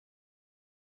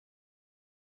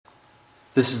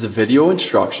This is a video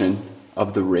instruction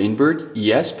of the Rain Bird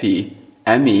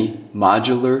ESP-ME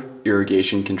Modular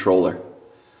Irrigation Controller.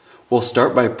 We'll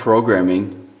start by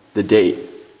programming the date.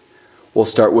 We'll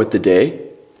start with the day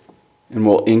and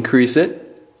we'll increase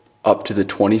it up to the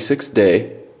 26th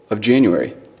day of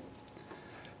January.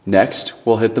 Next,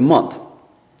 we'll hit the month.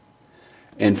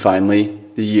 And finally,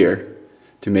 the year.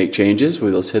 To make changes,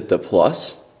 we'll just hit the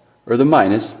plus or the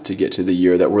minus to get to the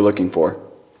year that we're looking for.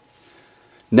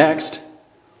 Next,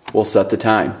 we'll set the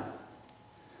time.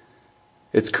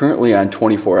 It's currently on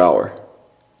 24-hour.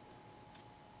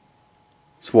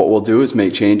 So what we'll do is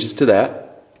make changes to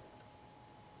that.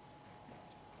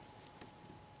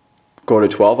 Go to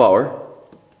 12-hour.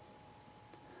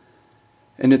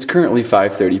 And it's currently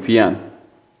 5:30 p.m.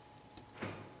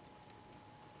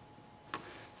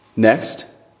 Next,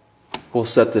 we'll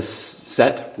set the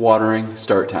set watering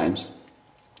start times.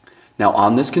 Now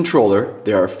on this controller,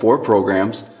 there are 4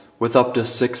 programs with up to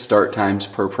 6 start times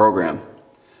per program.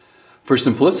 For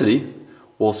simplicity,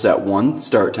 we'll set one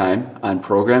start time on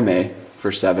program A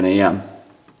for 7 a.m.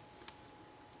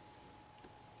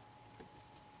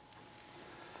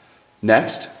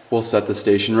 Next, we'll set the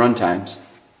station run times.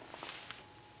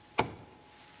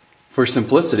 For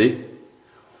simplicity,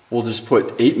 we'll just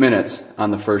put 8 minutes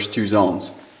on the first 2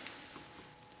 zones.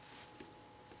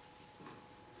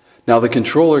 Now the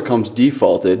controller comes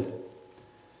defaulted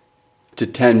to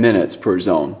 10 minutes per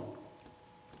zone.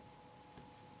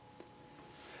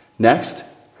 Next,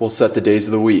 we'll set the days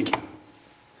of the week.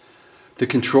 The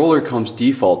controller comes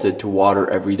defaulted to water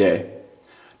every day.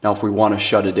 Now if we want to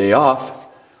shut a day off,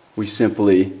 we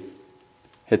simply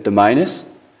hit the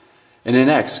minus and an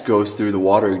X goes through the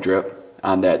watering drip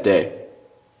on that day.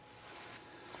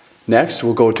 Next,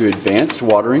 we'll go to advanced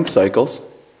watering cycles.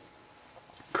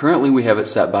 Currently we have it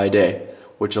set by day,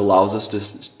 which allows us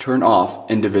to turn off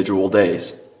individual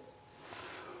days.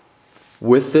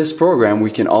 With this program,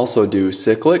 we can also do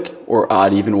cyclic or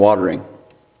odd-even watering.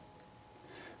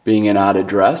 Being an odd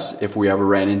address, if we ever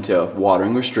ran into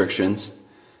watering restrictions,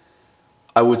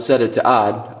 I would set it to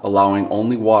odd, allowing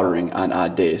only watering on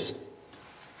odd days.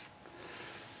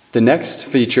 The next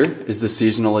feature is the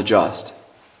seasonal adjust.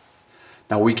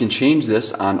 Now we can change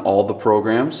this on all the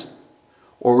programs,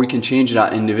 or we can change it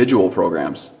on individual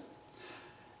programs.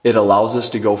 It allows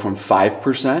us to go from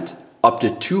 5% up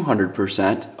to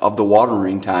 200% of the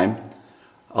watering time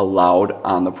allowed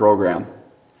on the program.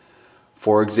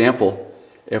 For example,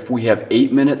 if we have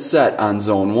 8 minutes set on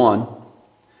zone 1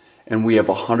 and we have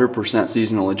 100%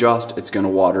 seasonal adjust, it's going to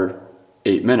water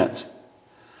 8 minutes.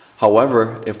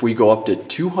 However, if we go up to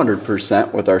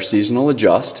 200% with our seasonal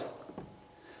adjust,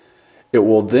 it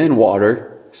will then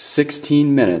water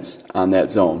 16 minutes on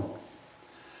that zone.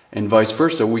 And vice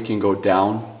versa, we can go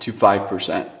down to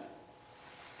 5%.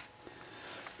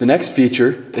 The next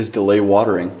feature is delay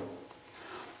watering.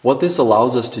 What this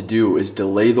allows us to do is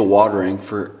delay the watering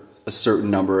for a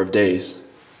certain number of days.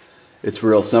 It's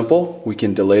real simple. We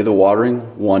can delay the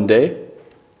watering 1 day,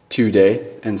 2 days,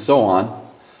 and so on,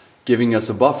 giving us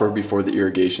a buffer before the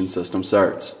irrigation system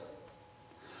starts.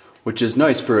 Which is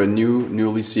nice for a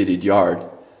newly seeded yard,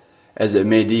 as it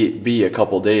may be a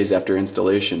couple days after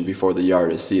installation before the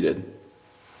yard is seeded.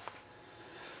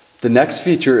 The next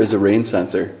feature is a rain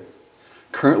sensor.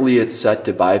 Currently it's set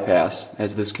to bypass,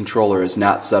 as this controller is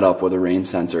not set up with a rain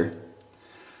sensor.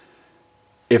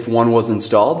 If one was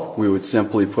installed, we would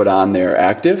simply put on there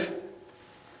active,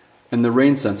 and the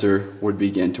rain sensor would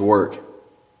begin to work.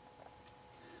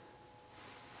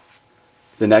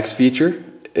 The next feature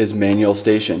is manual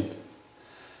station.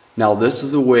 Now this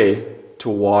is a way to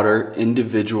water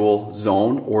individual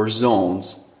zone or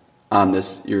zones on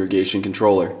this irrigation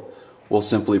controller. We'll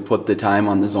simply put the time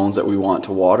on the zones that we want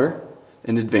to water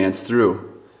and advance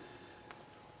through.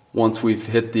 Once we've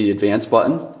hit the advance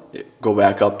button, go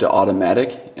back up to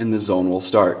automatic and the zone will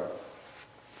start.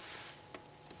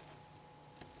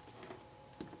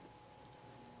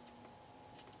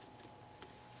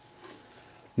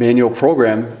 Manual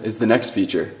program is the next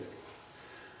feature.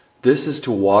 This is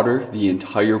to water the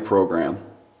entire program.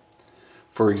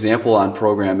 For example, on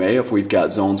program A, if we've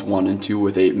got zones 1 and 2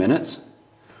 with 8 minutes,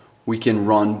 we can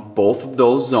run both of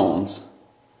those zones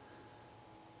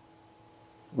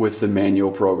with the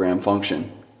manual program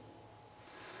function.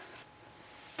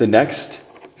 The next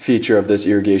feature of this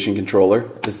irrigation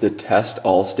controller is the test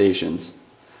all stations.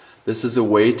 This is a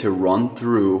way to run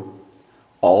through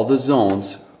all the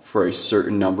zones for a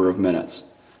certain number of minutes.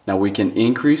 Now we can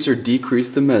increase or decrease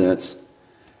the minutes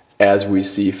as we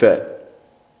see fit.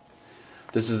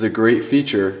 This is a great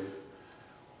feature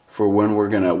for when we're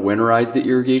going to winterize the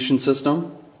irrigation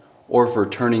system or for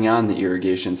turning on the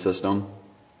irrigation system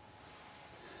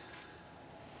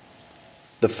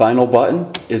The final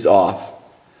button is off.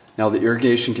 Now the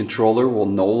irrigation controller will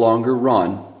no longer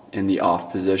run in the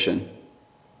off position.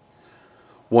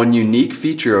 One unique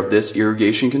feature of this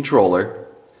irrigation controller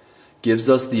gives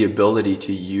us the ability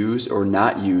to use or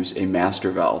not use a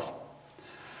master valve.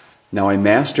 Now a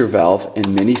master valve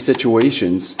in many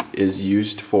situations is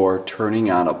used for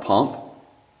turning on a pump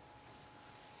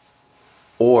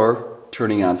or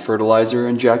turning on fertilizer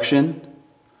injection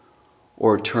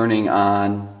or turning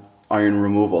on iron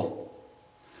removal.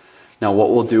 Now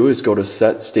what we'll do is go to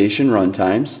set station run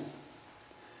times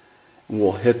and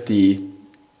we'll hit the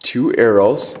 2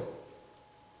 arrows,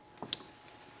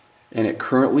 and it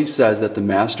currently says that the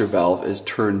master valve is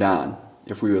turned on.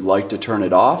 If we would like to turn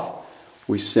it off,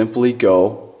 we simply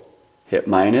go hit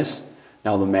minus.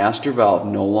 Now the master valve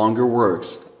no longer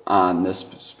works on this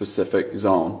specific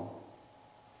zone.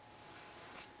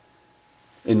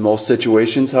 In most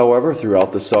situations, however,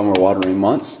 throughout the summer watering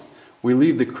months, we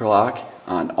leave the clock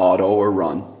on auto or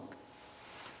run.